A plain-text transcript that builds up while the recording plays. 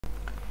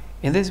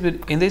In this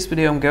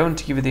video, I'm going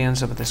to give you the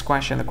answer of this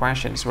question. The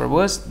question is, where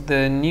was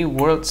the new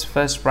world's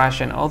first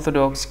Russian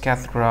Orthodox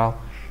Cathedral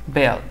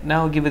built?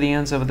 Now I'll give you the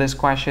answer of this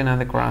question,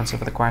 and the answer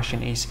of the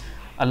question is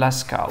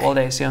Alaska. Well,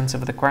 there's the answer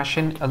of the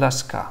question,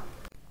 Alaska.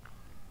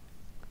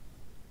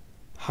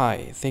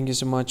 Hi, thank you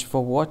so much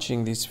for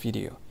watching this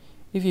video.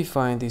 If you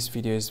find this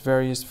video is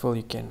very useful,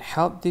 you can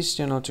help this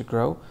channel to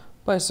grow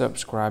by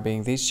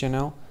subscribing this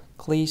channel.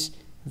 Click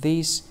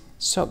this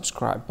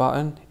subscribe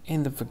button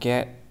and don't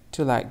forget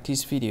to like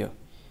this video.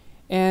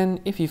 And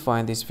if you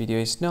find this video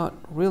is not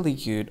really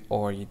good,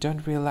 or you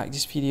don't really like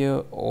this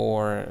video,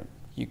 or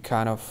you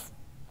kind of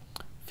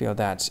feel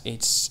that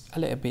it's a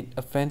little bit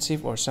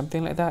offensive or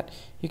something like that,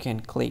 you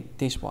can click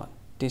this one,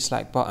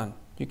 dislike button.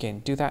 You can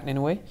do that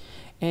anyway.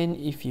 And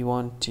if you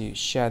want to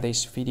share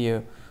this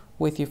video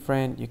with your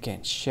friend, you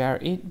can share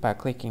it by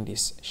clicking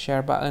this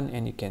share button,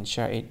 and you can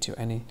share it to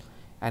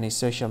any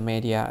social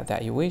media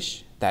that you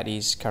wish that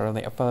is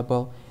currently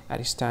available at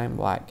this time,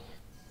 like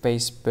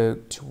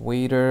Facebook,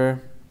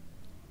 Twitter,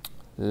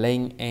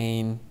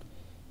 LinkedIn,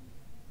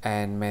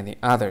 and many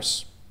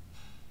others,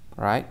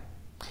 right?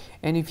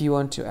 And if you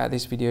want to add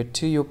this video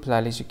to your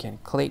playlist, you can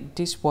click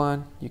this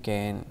one. You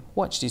can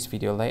watch this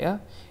video later,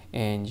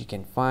 and you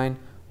can find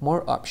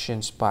more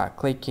options by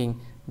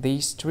clicking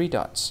these three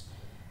dots.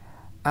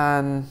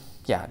 And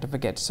yeah, don't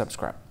forget to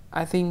subscribe.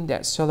 I think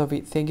that's all of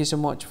it. Thank you so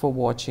much for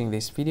watching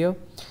this video,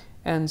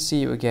 and see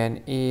you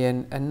again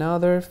in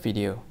another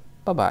video.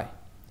 Bye bye.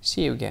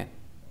 See you again.